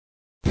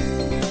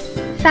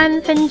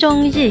3分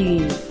钟日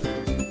语。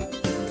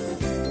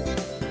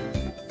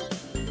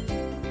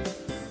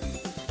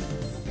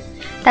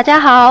大家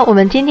好，我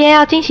们今天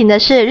要进行的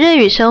是日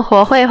语生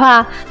活绘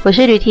画，我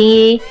是吕婷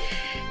怡。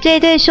这一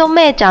对兄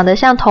妹长得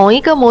像同一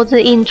个模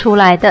子印出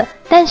来的，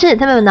但是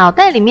他们脑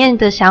袋里面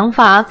的想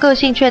法、个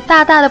性却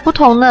大大的不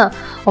同呢。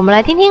我们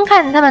来听听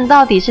看他们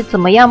到底是怎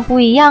么样不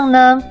一样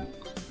呢？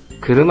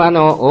車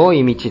の多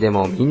い道で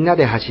もみんな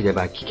で走れ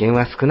ば危険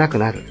は少なく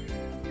なる。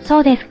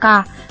そうです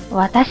か。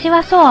私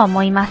はそうは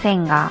思いませ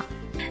んが。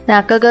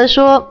那哥哥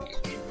说，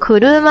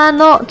車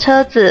の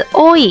车子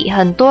多い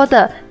很多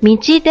的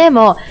道で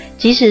も，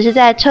即使是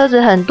在车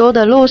子很多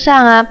的路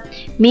上啊，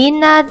みん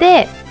な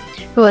で。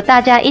如果大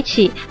家一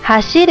起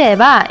走れ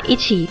ば一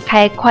起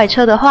开快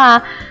车的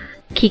话，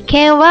危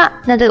険は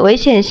那这个危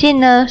险性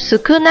呢，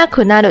少な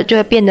くなる就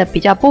会变得比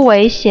较不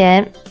危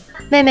险。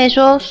妹妹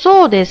说，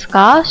そうです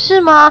か？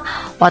是吗？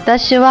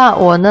私は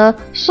我呢，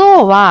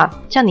そうは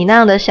像你那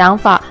样的想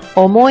法，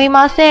思い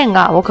ません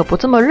が，我可不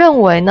这么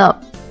认为呢。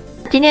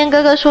今天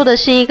哥哥说的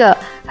是一个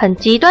很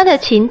极端的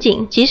情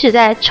景，即使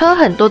在车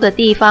很多的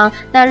地方，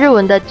那日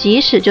文的即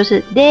使就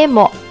是で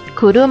も。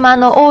車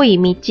の多い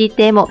道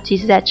でも，即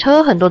使在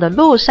车很多的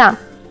路上，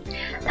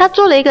他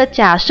做了一个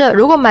假设，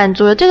如果满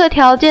足了这个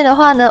条件的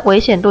话呢，危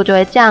险度就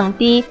会降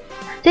低。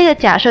这个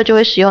假设就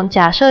会使用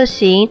假设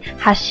型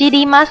走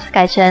ります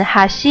改成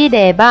走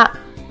れば，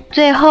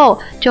最后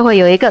就会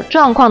有一个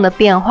状况的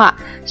变化。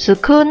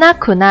少な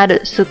くな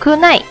る，少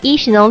ない一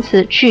形容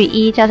词去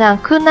一加上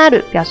くな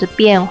る表示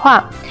变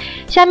化。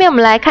下面我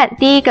们来看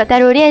第一个代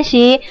入练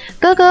习。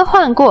哥哥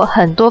换过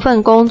很多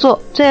份工作，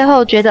最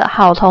后觉得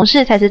好同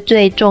事才是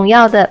最重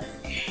要的。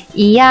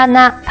嫌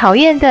な讨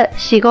厌的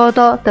仕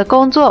事的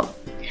工作。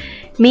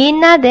みん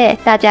なで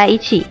大家一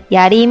起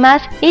やりま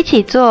す一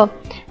起做。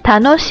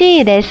楽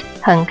しいです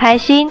很开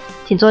心，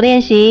请做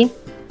练习。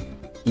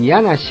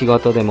嫌な仕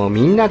事でも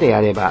みんなでや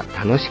れば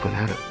楽しく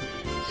なる。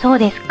そう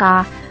です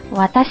か。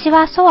私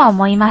はそうは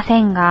思いませ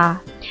んが。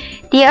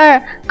第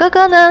二，哥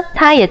哥呢，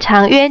他也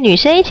常约女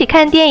生一起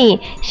看电影，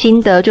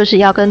心得就是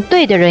要跟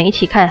对的人一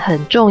起看很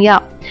重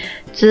要。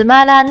つ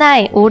まらな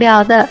い无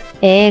聊的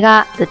映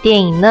画的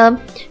电影呢，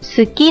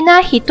好き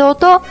な人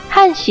と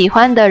和喜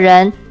欢的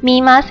人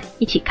見ます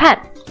一起看。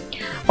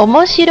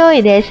面白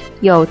いです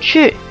有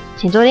趣，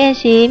请做练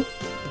习。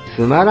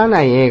つまら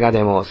ない映画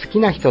でも好き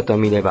な人と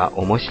見れば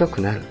面白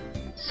くなる。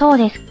そう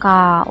です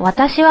か。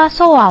私は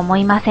そうは思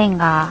いません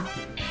が。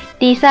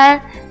第三，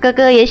哥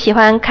哥也喜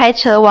欢开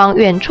车往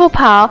远处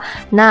跑，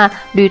那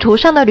旅途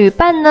上的旅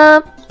伴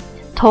呢？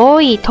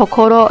遠いと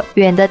ころ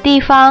远的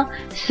地方，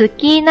好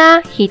き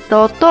な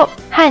人と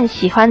和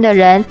喜欢的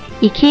人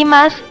行き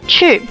ます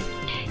去。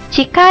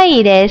近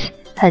いです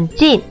很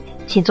近，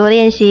请做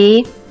练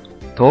习。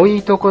遠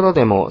いところ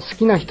でも好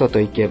きな人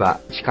と行けば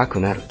近く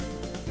なる。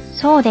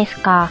そうです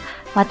か。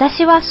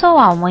私はそう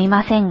は思い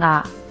ません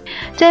が。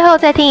最后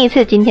再听一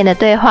次今天的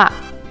对话。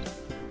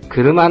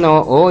車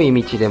の多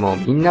い道でも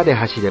みんなで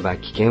走れば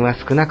危険は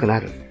少なくな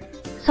る。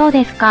そう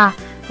ですか。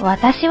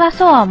私は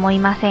そうは思い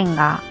ません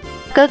が。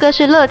哥哥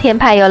是乐天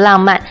派又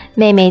浪漫，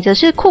妹妹则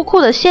是酷酷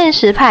的现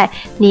实派，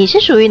你是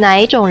属于哪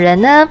一种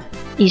人呢？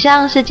以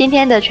上是今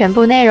天的全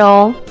部内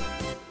容。